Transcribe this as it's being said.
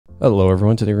Hello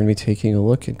everyone, today we're going to be taking a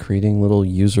look at creating little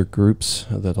user groups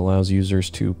that allows users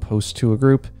to post to a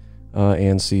group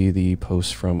and see the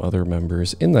posts from other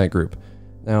members in that group.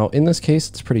 Now in this case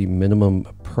it's pretty minimum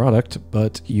product,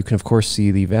 but you can of course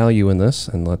see the value in this.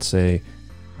 And let's say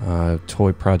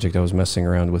toy project I was messing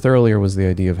around with earlier was the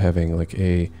idea of having like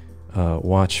a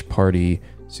watch party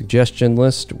suggestion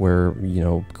list where, you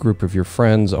know, a group of your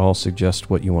friends all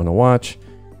suggest what you want to watch.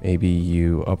 Maybe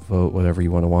you upvote whatever you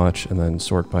want to watch and then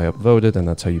sort by upvoted, and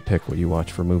that's how you pick what you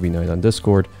watch for movie night on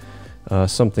Discord.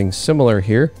 Something similar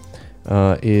here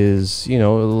is, you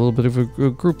know, a little bit of a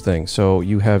group thing. So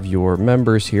you have your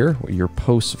members here. Your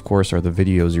posts, of course, are the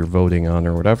videos you're voting on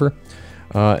or whatever.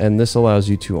 And this allows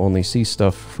you to only see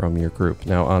stuff from your group.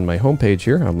 Now on my homepage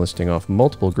here, I'm listing off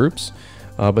multiple groups,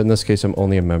 but in this case, I'm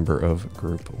only a member of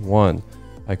group 1.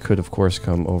 I could, of course,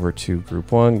 come over to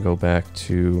group 1, go back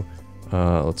to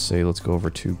let's go over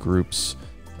to groups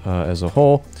as a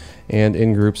whole, and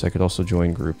in groups I could also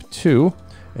join group 2.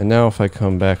 And now if I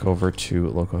come back over to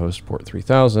localhost port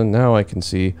 3000, now I can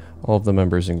see all of the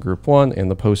members in group 1 and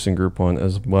the posts in group 1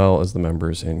 as well as the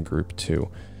members in group 2.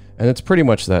 And it's pretty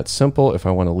much that simple. If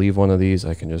I want to leave one of these,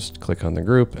 I can just click on the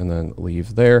group and then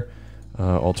leave there.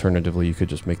 Alternatively, you could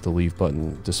just make the leave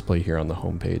button display here on the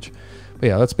home page. But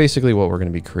yeah, that's basically what we're going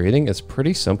to be creating. It's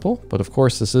pretty simple, but of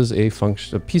course this is a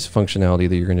piece of functionality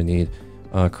that you're going to need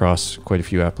across quite a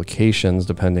few applications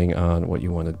depending on what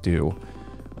you want to do.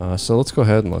 So let's go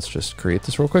ahead and let's just create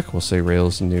this real quick. We'll say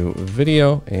Rails new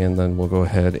video, and then we'll go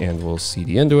ahead and we'll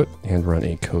cd into it and run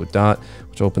a code dot,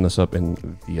 which will open this up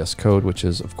in VS Code, which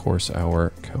is of course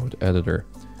our code editor.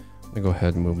 I'm gonna go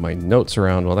ahead and move my notes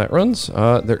around while that runs.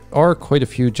 There are quite a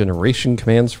few generation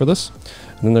commands for this.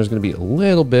 And then there's going to be a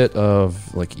little bit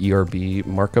of like ERB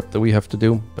markup that we have to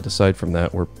do. But aside from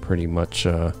that, we're pretty much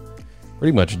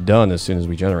done as soon as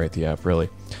we generate the app, really.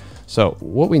 So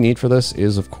what we need for this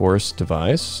is, of course,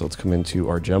 Devise. So let's come into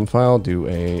our gem file, do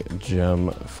a gem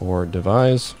for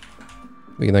Devise.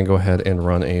 We can then go ahead and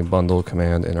run a bundle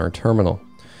command in our terminal.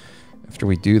 After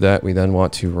we do that, we then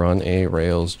want to run a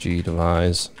Rails G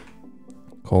Devise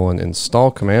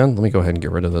 :install command. Let me go ahead and get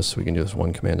rid of this so we can do this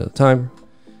one command at a time.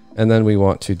 And then we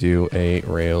want to do a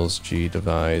Rails G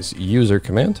Devise user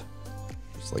command,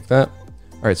 just like that.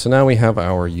 All right, so now we have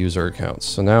our user accounts.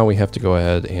 So now we have to go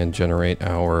ahead and generate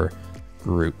our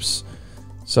groups.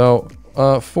 So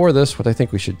for this, what I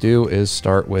think we should do is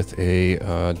start with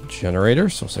a generator.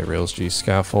 So say Rails G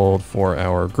scaffold for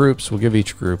our groups. We'll give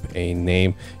each group a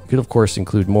name. You could, of course,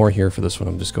 include more here. For this one,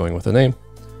 I'm just going with a name.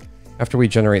 After we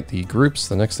generate the groups,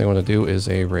 the next thing I want to do is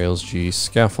a Rails G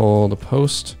scaffold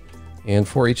post. And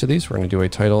for each of these, we're going to do a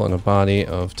title and a body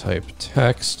of type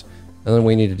text. And then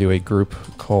we need to do a group :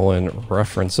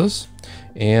 references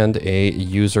and a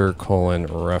user :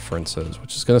 references,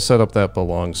 which is going to set up that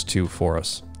belongs to for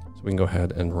us. So we can go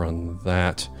ahead and run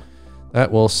that.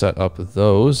 That will set up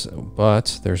those,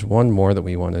 but there's one more that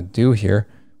we want to do here,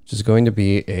 which is going to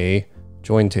be a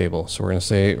join table. So we're going to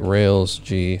say Rails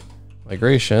G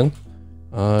migration,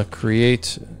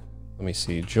 create, let me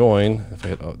see, join, if I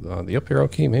hit the up arrow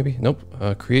key, maybe, nope,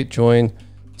 create join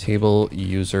table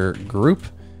user group.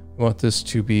 We want this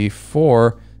to be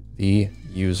for the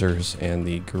users and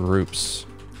the groups.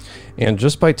 And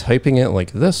just by typing it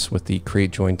like this with the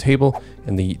create join table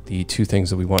and the two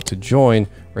things that we want to join,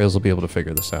 Rails will be able to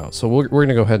figure this out. So we're going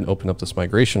to go ahead and open up this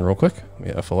migration real quick. We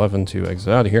have F11 to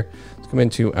exit out of here. Let's come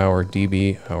into our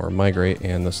DB, our migrate,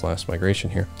 and this last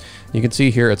migration here. You can see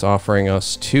here it's offering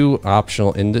us two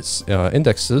optional indices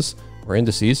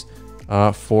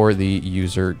for the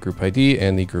user group ID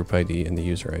and the group ID and the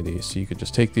user ID. So you could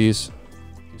just take these,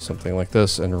 do something like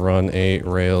this, and run a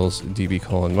Rails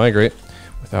DB : migrate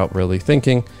without really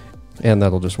thinking, and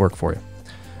that'll just work for you.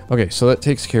 Okay, so that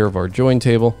takes care of our join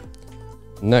table.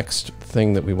 Next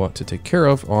thing that we want to take care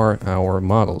of are our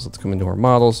models. Let's come into our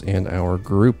models and our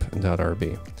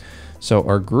group.rb. So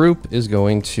our group is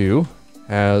going to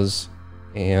has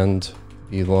and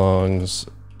belongs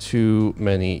to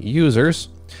many users,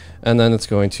 and then it's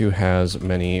going to has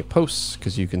many posts,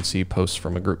 because you can see posts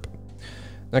from a group.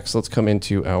 Next, let's come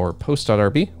into our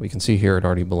post.rb. We can see here it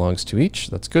already belongs to each.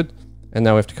 That's good. And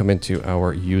now we have to come into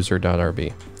our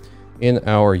user.rb. In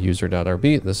our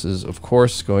user.rb, this is of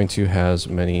course going to has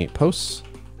many posts.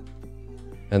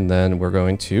 And then we're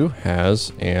going to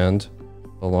has and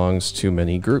belongs to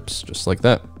many groups, just like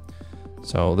that.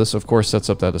 So this of course sets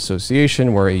up that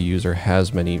association where a user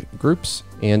has many groups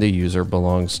and a user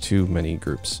belongs to many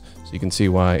groups. So you can see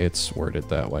why it's worded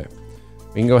that way.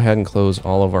 We can go ahead and close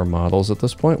all of our models at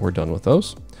this point. We're done with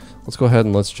those. Let's go ahead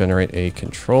and let's generate a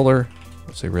controller.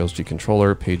 Let's say Rails G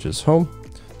controller pages home.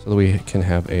 so that we can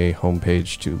have a home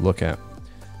page to look at.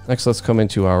 Next, let's come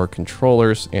into our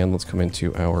controllers and let's come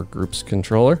into our groups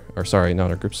controller, or sorry, not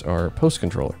our groups, our post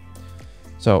controller.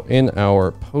 So in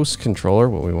our post controller,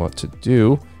 what we want to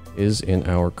do is in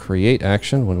our create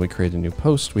action, when we create a new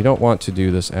post, we don't want to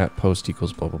do this at post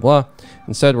equals blah, blah, blah.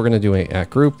 Instead, we're going to do a at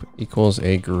group equals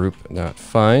a group dot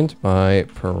find by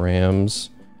params,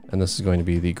 and this is going to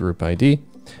be the group ID.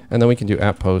 And then we can do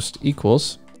at post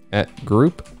equals at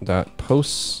group dot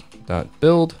posts dot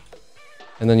build.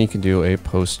 And then you can do a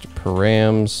post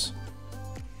params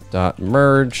dot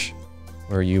merge,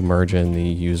 where you merge in the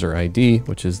user ID,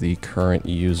 which is the current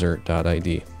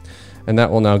user.id. And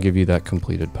that will now give you that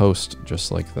completed post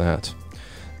just like that.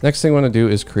 Next thing I want to do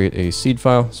is create a seed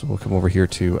file. So we'll come over here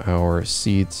to our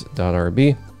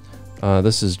seeds.rb.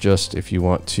 This is just if you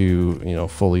want to,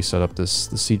 fully set up the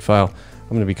seed file. I'm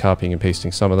going to be copying and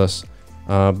pasting some of this.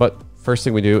 But first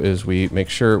thing we do is we make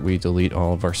sure we delete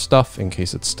all of our stuff in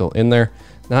case it's still in there.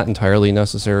 Not entirely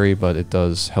necessary, but it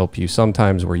does help you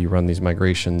sometimes where you run these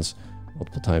migrations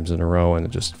multiple times in a row and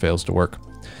it just fails to work.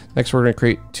 Next, we're going to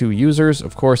create 2 users.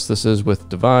 Of course, this is with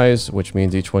Devise, which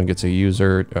means each one gets a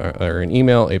user or an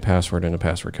email, a password, and a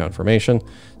password confirmation.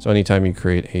 So anytime you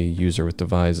create a user with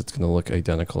Devise, it's going to look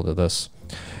identical to this.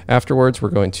 Afterwards,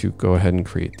 we're going to go ahead and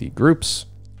create the groups.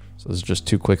 So this is just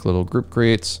 2 quick little group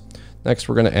creates. Next,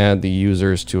 we're going to add the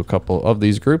users to a couple of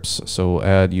these groups. So we'll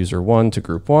add user 1 to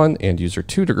group 1 and user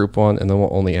 2 to group 1, and then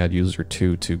we'll only add user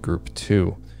 2 to group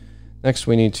 2. Next,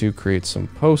 we need to create some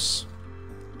posts.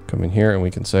 Come in here and we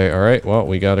can say, all right, well,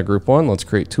 we got a group 1. Let's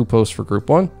create 2 posts for group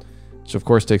 1, which of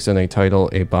course takes in a title,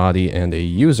 a body, and a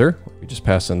user. We just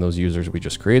pass in those users we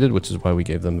just created, which is why we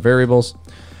gave them variables.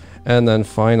 And then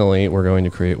finally, we're going to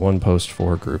create 1 post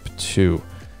for group 2.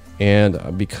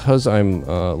 And because I'm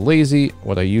lazy,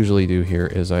 what I usually do here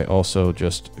is I also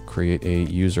just create a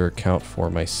user account for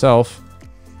myself,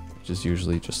 which is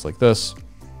usually just like this,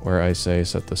 where I say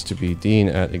set this to be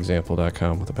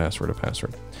dean@example.com with a password.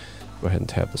 Go ahead and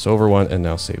tab this over one and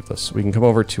now save this. We can come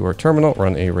over to our terminal,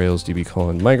 run a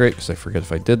railsdb:/migrate, because I forget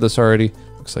if I did this already.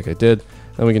 Looks like I did.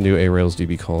 Then we can do a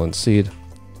railsdb:/seed,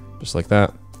 just like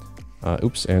that.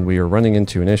 Oops, and we are running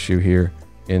into an issue here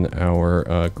in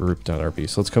our group.rb.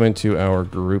 So let's come into our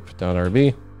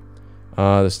group.rb.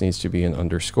 This needs to be an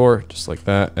underscore, just like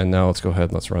that. And now let's go ahead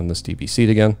and let's run this db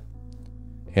seed again.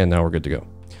 And now we're good to go.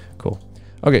 Cool.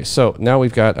 Okay, so now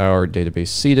we've got our database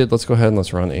seeded. Let's go ahead and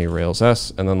let's run a Rails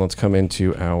S, and then let's come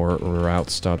into our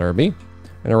routes.rb.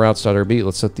 In our routes.rb,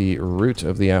 let's set the root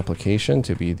of the application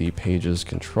to be the pages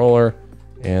controller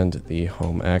and the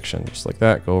home action, just like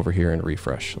that. Go over here and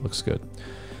refresh. It looks good.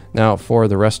 Now for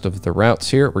the rest of the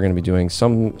routes here, we're going to be doing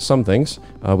some things.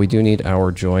 We do need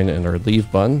our join and our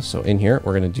leave button. So in here,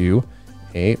 we're going to do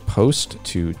a post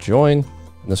to join,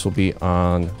 and this will be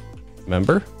on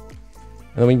member.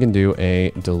 And then we can do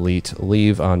a delete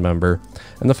leave on member.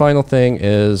 And the final thing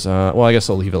is, well, I guess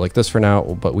I'll leave it like this for now,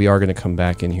 but we are going to come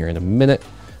back in here in a minute.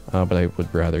 But I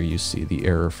would rather you see the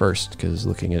error first, because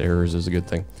looking at errors is a good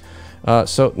thing.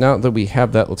 So now that we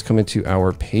have that, let's come into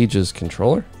our pages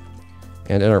controller.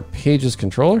 And in our pages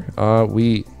controller,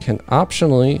 we can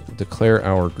optionally declare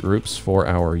our groups for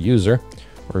our user,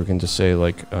 or we can just say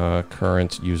like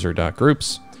current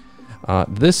user.groups.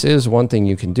 This is one thing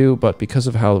you can do, but because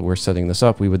of how we're setting this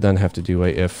up, we would then have to do a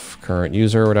if current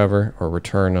user or whatever, or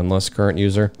return unless current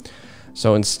user.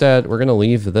 So instead, we're going to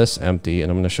leave this empty,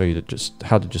 and I'm going to show you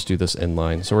how to just do this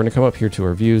inline. So we're going to come up here to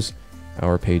our views,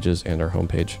 our pages, and our home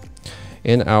page.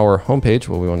 In our home page,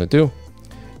 what we want to do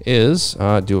is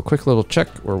do a quick little check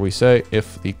where we say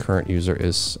if the current user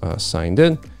is signed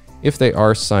in. If they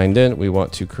are signed in, we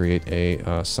want to create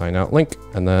a sign out link,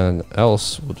 and then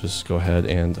else we'll just go ahead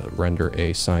and render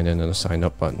a sign in and a sign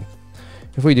up button.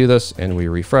 If we do this and we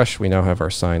refresh, we now have our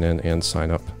sign in and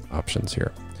sign up options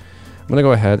here. I'm going to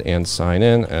go ahead and sign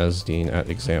in as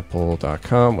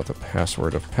dean@example.com with a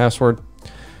password of password.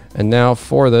 And now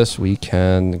for this, we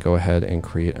can go ahead and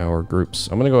create our groups.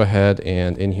 I'm going to go ahead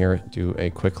and in here do a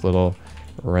quick little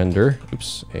render.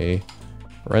 Oops, a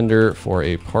render for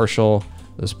a partial.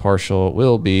 This partial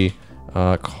will be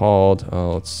called,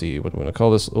 let's see, what do we want to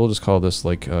call this? We'll just call this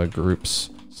like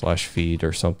groups/feed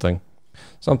or something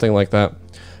like that.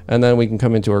 And then we can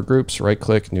come into our groups, right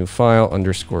click, new file,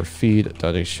 underscore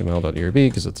feed.html.erb,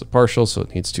 because it's a partial, so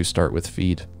it needs to start with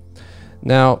feed.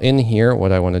 Now in here,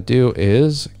 what I want to do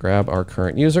is grab our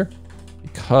current user.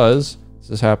 Because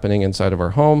this is happening inside of our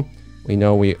home, we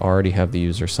know we already have the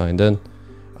user signed in.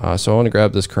 So I want to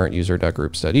grab this current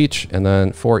user.groups.each, and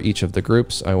then for each of the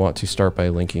groups, I want to start by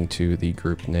linking to the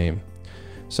group name.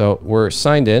 So we're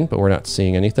signed in, but we're not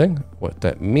seeing anything. What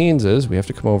that means is we have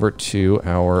to come over to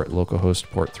our localhost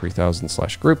port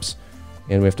 3000/groups,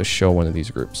 and we have to show one of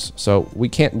these groups. So we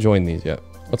can't join these yet.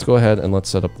 Let's go ahead and let's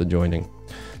set up the joining.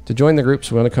 To join the groups,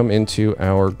 we want to come into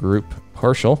our group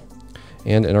partial,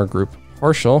 and in our group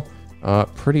partial,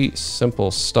 pretty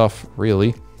simple stuff,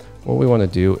 really. What we want to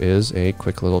do is a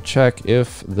quick little check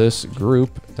if this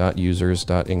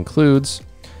group.users.includes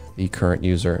the current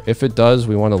user. If it does,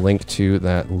 we want to link to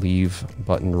that leave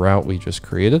button route we just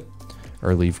created,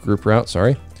 or leave group route,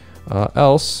 sorry.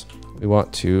 Else, we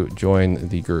want to join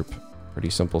the group. Pretty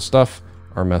simple stuff.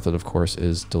 Our method, of course,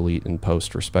 is delete and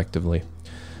post respectively.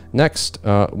 Next,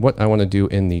 what I want to do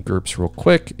in the groups real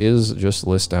quick is just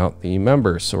list out the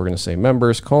members. So we're going to say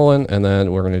members : and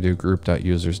then we're going to do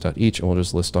group.users.each, and we'll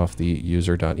just list off the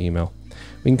user.email.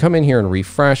 We can come in here and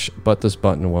refresh, but this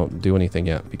button won't do anything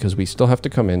yet because we still have to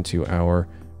come into our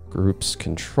groups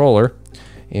controller.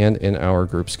 And in our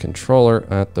groups controller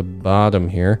at the bottom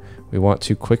here, we want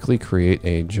to quickly create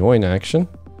a join action,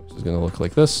 which is going to look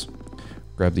like this.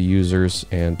 Grab the users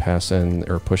and pass in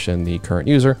or push in the current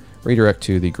user, redirect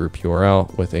to the group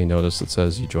URL with a notice that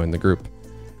says you joined the group.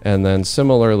 And then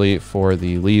similarly for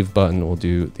the leave button, we'll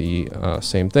do the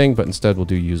same thing, but instead we'll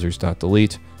do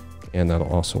users.delete, and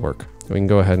that'll also work. We can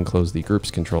go ahead and close the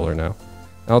groups controller now.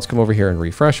 Now let's come over here and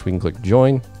refresh. We can click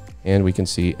join, and we can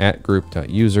see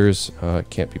 @group.users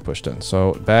can't be pushed in.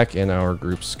 So back in our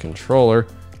groups controller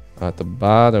at the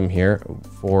bottom here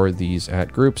for these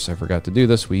 @groups, I forgot to do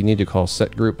this. We need to call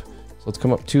set group. So let's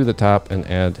come up to the top and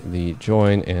add the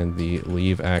join and the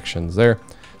leave actions there.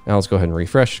 Now let's go ahead and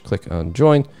refresh, click on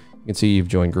join. You can see you've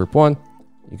joined group 1.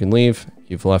 You can leave,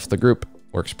 you've left the group.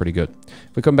 Works pretty good.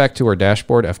 If we come back to our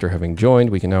dashboard after having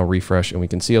joined, we can now refresh and we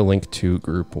can see a link to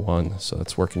group 1. So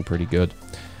that's working pretty good.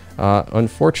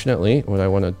 Unfortunately, what I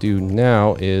want to do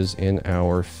now is in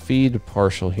our feed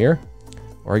partial here,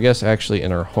 or I guess actually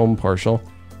in our home partial,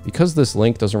 because this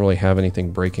link doesn't really have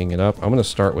anything breaking it up, I'm going to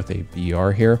start with a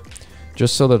BR here,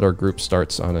 just so that our group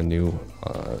starts on a new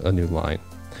line.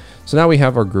 So now we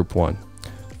have our group 1.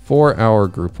 For our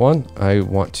group 1, I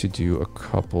want to do a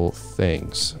couple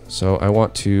things. So I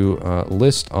want to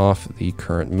list off the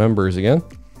current members again,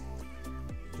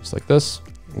 just like this.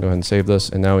 Go ahead and save this,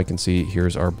 and now we can see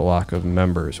here's our block of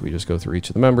members. We just go through each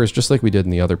of the members just like we did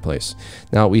in the other place.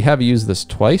 Now we have used this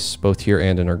twice, both here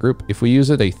and in our group. If we use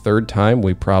it a third time,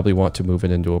 we probably want to move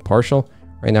it into a partial.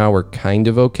 Right now we're kind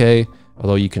of okay,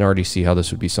 although you can already see how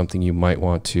this would be something you might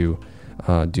want to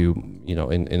do, you know,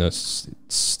 in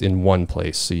one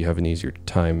place, so you have an easier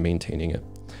time maintaining it.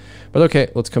 But okay,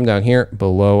 let's come down here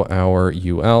below our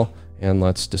UL and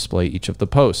let's display each of the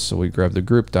posts. So we grab the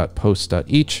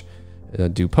group.post.each,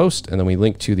 do post, and then we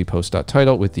link to the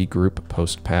post.title with the group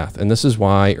post path. And this is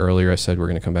why earlier I said we're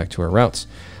going to come back to our routes.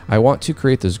 I want to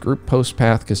create this group post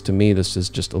path because to me this is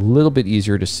just a little bit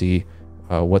easier to see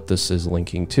what this is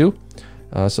linking to.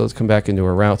 So let's come back into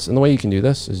our routes, and the way you can do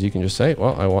this is you can just say,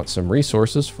 well, I want some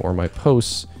resources for my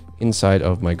posts inside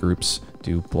of my groups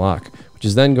do block, which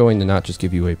is then going to not just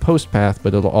give you a post path,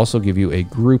 but it'll also give you a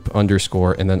group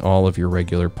underscore and then all of your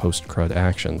regular post CRUD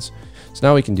actions. So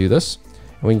now we can do this.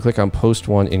 And we can click on post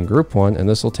 1 in group 1, and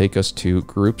this will take us to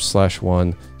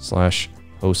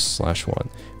group/1/post/1.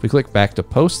 If we click back to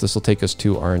post, this will take us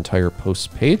to our entire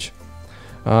post page.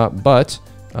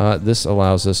 This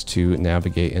allows us to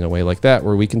navigate in a way like that,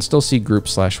 where we can still see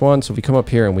group/1. So if we come up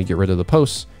here and we get rid of the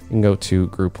posts, we can go to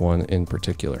group 1 in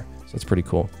particular. So that's pretty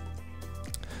cool.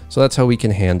 So that's how we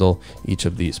can handle each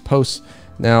of these posts.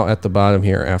 Now at the bottom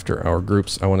here, after our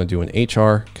groups, I want to do an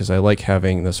HR because I like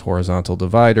having this horizontal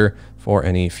divider for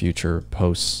any future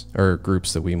posts or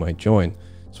groups that we might join.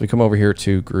 So we come over here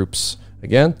to groups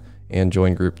again and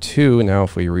join group 2. Now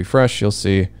if we refresh, you'll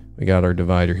see we got our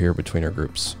divider here between our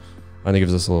groups. And it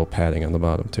gives us a little padding on the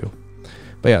bottom too.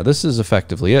 But yeah, this is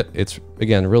effectively it. It's,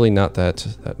 again, really not that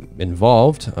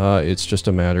involved. It's just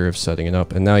a matter of setting it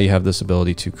up. And now you have this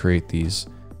ability to create these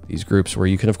groups where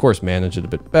you can, of course, manage it a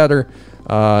bit better.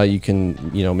 You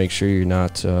can, you know, make sure you're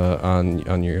not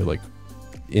on your like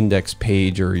index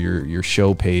page or your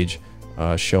show page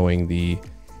showing the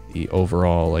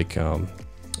overall like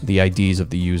the IDs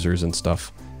of the users and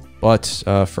stuff. But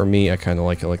for me, I kind of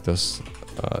like it like this.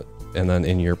 And then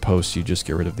in your posts, you just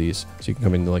get rid of these. So you can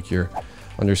come into like your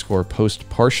underscore post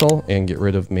partial and get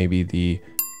rid of maybe the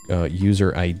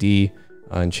user ID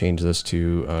and change this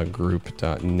to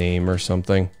group.name or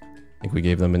something. I think we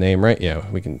gave them a name, right? Yeah,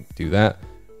 we can do that.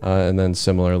 And then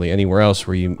similarly, anywhere else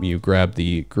where you grab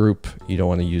the group, you don't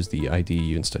want to use the ID,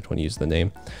 you instead want to use the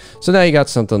name. So now you got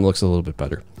something that looks a little bit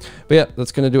better. But yeah,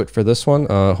 that's going to do it for this one.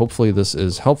 Hopefully this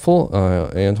is helpful,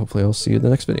 and hopefully I'll see you in the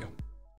next video.